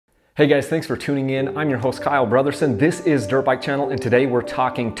Hey guys, thanks for tuning in. I'm your host, Kyle Brotherson. This is Dirt Bike Channel, and today we're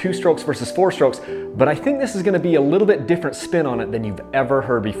talking 2-strokes versus 4-strokes, but I think this is gonna be a little bit different spin on it than you've ever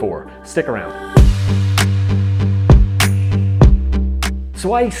heard before. Stick around.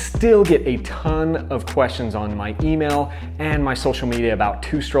 So I still get a ton of questions on my email and my social media about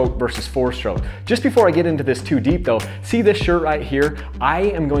 2-stroke versus 4-stroke. Just before I get into this too deep though, see this shirt right here? I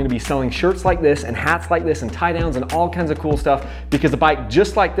am going to be selling shirts like this and hats like this and tie downs and all kinds of cool stuff because a bike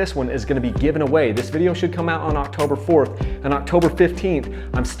just like this one is going to be given away. This video should come out on October 4th. On October 15th,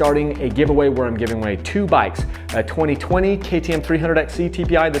 I'm starting a giveaway where I'm giving away 2 bikes, a 2020 KTM 300 XC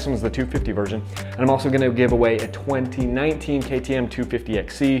TPI, this one's the 250 version, and I'm also going to give away a 2019 KTM 250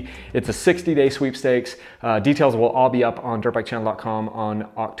 XC. It's a 60-day sweepstakes. Details will all be up on dirtbikechannel.com on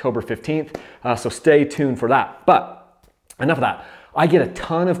October 15th, so stay tuned for that. But enough of that. I get a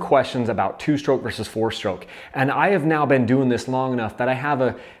ton of questions about 2-stroke versus 4-stroke, and I have now been doing this long enough that I have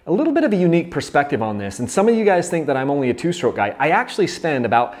a little bit of a unique perspective on this. And some of you guys think that I'm only a 2-stroke guy. I actually spend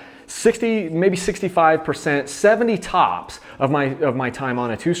about 60, maybe 65%, 70 tops of my time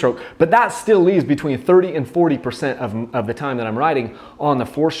on a 2-stroke, but that still leaves between 30 and 40% of the time that I'm riding on the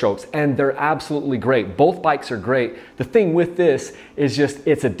 4-strokes, and they're absolutely great. Both bikes are great. The thing with this is just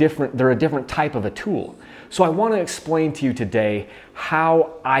they're a different type of a tool. So I want to explain to you today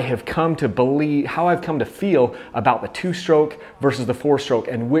how I've come to feel about the 2-stroke versus the 4-stroke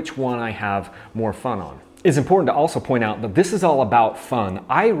and which one I have more fun on. It's important to also point out that this is all about fun.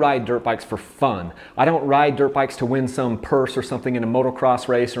 I ride dirt bikes for fun. I don't ride dirt bikes to win some purse or something in a motocross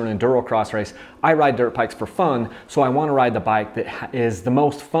race or an endurocross race. I ride dirt bikes for fun, so I want to ride the bike that is the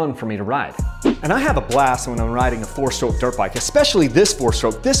most fun for me to ride. And I have a blast when I'm riding a 4-stroke dirt bike, especially this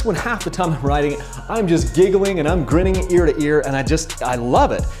 4-stroke. This one, half the time I'm riding it, I'm just giggling and I'm grinning ear to ear, and I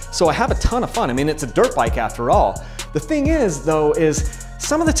love it. So I have a ton of fun. I mean, it's a dirt bike after all. The thing is, though, is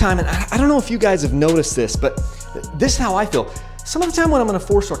some of the time, and I don't know if you guys have noticed this, but this is how I feel. Some of the time when I'm on a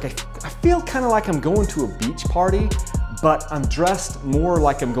 4-stroke, I feel kind of like I'm going to a beach party, but I'm dressed more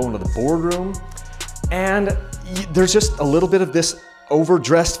like I'm going to the boardroom. And there's just a little bit of this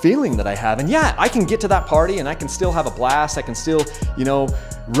overdressed feeling that I have. And yeah, I can get to that party and I can still have a blast. I can still,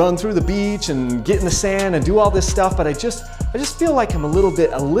 run through the beach and get in the sand and do all this stuff, but I just feel like I'm a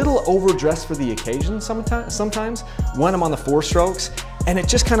little overdressed for the occasion sometimes when I'm on the 4-strokes. And it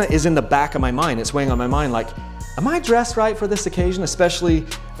just kind of is in the back of my mind. It's weighing on my mind like, am I dressed right for this occasion? Especially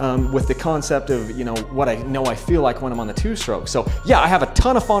with the concept of, what I feel like when I'm on the 2-stroke. So yeah, I have a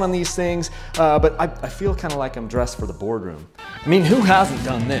ton of fun on these things, but I feel kind of like I'm dressed for the boardroom. I mean, who hasn't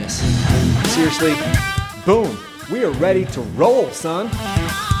done this? Seriously, boom, we are ready to roll, son.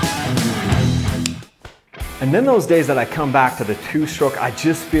 And then those days that I come back to the 2-stroke, I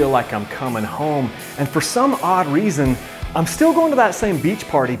just feel like I'm coming home. And for some odd reason, I'm still going to that same beach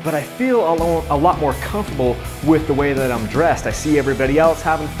party, but I feel a lot more comfortable with the way that I'm dressed. I see everybody else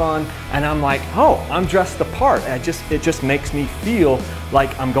having fun, and I'm like, oh, I'm dressed the part. It just makes me feel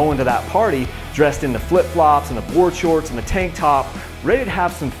like I'm going to that party dressed in the flip-flops and the board shorts and the tank top, ready to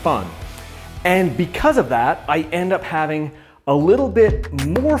have some fun. And because of that, I end up having a little bit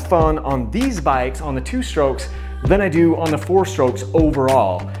more fun on these bikes, on the 2-strokes, than I do on the 4-strokes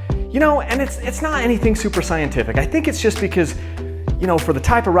overall. And it's not anything super scientific. I think it's just because, for the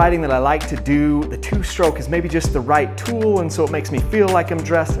type of riding that I like to do, the 2-stroke is maybe just the right tool, and so it makes me feel like I'm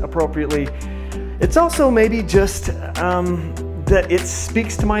dressed appropriately. It's also maybe just that it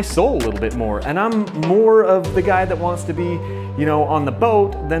speaks to my soul a little bit more, and I'm more of the guy that wants to be, on the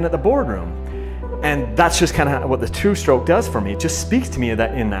boat than at the boardroom. And that's just kind of what the 2-stroke does for me. It just speaks to me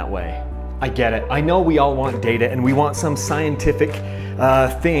in that way. I get it. I know we all want data and we want some scientific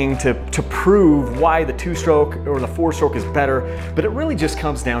thing to prove why the 2-stroke or the 4-stroke is better, but it really just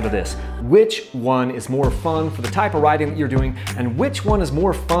comes down to this. Which one is more fun for the type of riding that you're doing, and which one is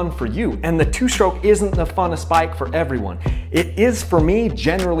more fun for you? And the 2-stroke isn't the funnest bike for everyone. It is for me,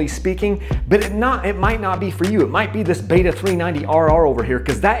 generally speaking, but it might not be for you. It might be this Beta 390RR over here,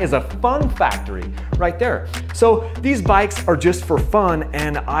 because that is a fun factory right there. So these bikes are just for fun,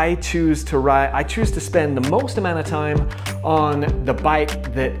 and I choose to spend the most amount of time on the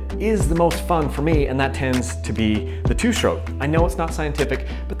bike that is the most fun for me, and that tends to be the 2-stroke. I know it's not scientific,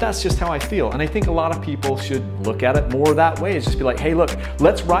 but that's just how I feel. And I think a lot of people should look at it more that way. It's just be like, hey, look,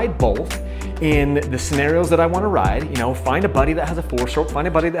 let's ride both in the scenarios that I want to ride. Find a buddy that has a 4-stroke, find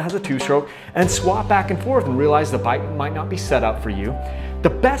a buddy that has a 2-stroke, and swap back and forth and realize the bike might not be set up for you. The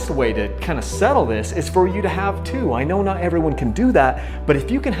best way to kind of settle this is for you to have 2. I know not everyone can do that, but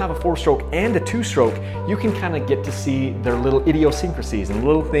if you can have a 4-stroke and a 2-stroke, you can kind of get to see their little idiosyncrasies and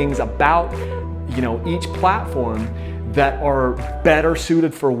little things about, each platform that are better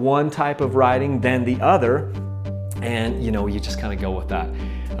suited for one type of riding than the other. And you know, you just kind of go with that.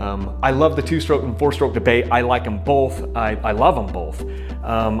 I love the 2-stroke and 4-stroke debate. I like them both. I love them both.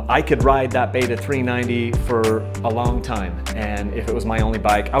 I could ride that Beta 390 for a long time, and if it was my only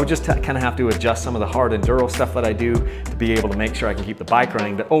bike, I would just kind of have to adjust some of the hard enduro stuff that I do to be able to make sure I can keep the bike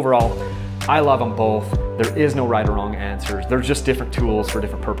running. But overall, I love them both. There is no right or wrong answers. They're just different tools for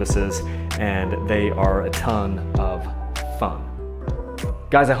different purposes, and they are a ton of fun.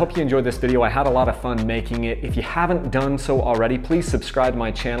 Guys, I hope you enjoyed this video. I had a lot of fun making it. If you haven't done so already, please subscribe to my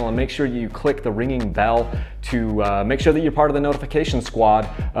channel and make sure you click the ringing bell to make sure that you're part of the notification squad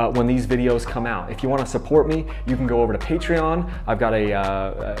when these videos come out. If you want to support me, you can go over to Patreon. I've got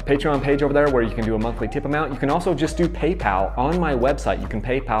a Patreon page over there where you can do a monthly tip amount. You can also just do PayPal on my website. You can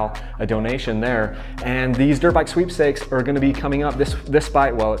PayPal a donation there. And these dirt bike sweepstakes are going to be coming up. This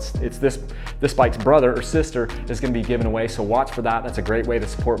bike, well, it's this bike's brother or sister is going to be given away. So watch for that. That's a great way to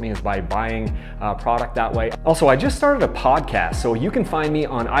support me, is by buying product that way. Also, I just started a podcast, so you can find me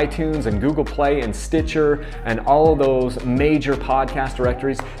on iTunes and Google Play and Stitcher and all of those major podcast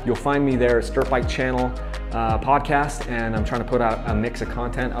directories. You'll find me there. It's Dirt Bike Channel podcast, and I'm trying to put out a mix of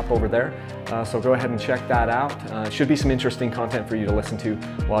content up over there. So go ahead and check that out. Should be some interesting content for you to listen to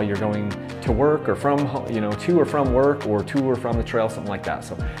while you're going to work, or from, to or from work, or to or from the trail, something like that.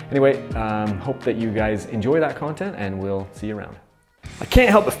 So anyway, hope that you guys enjoy that content, and we'll see you around. I can't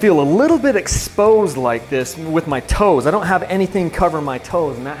help but feel a little bit exposed like this with my toes. I don't have anything covering my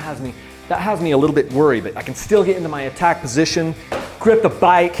toes, and that has me a little bit worried, but I can still get into my attack position, grip the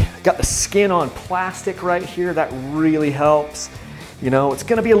bike. Got the skin on plastic right here. That really helps. You know, it's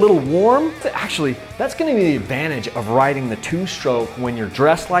gonna be a little warm. Actually, that's gonna be the advantage of riding the 2-stroke when you're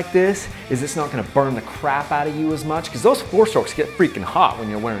dressed like this, is it's not gonna burn the crap out of you as much, because those 4-strokes get freaking hot when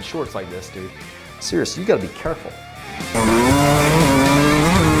you're wearing shorts like this, dude. Seriously, you gotta be careful.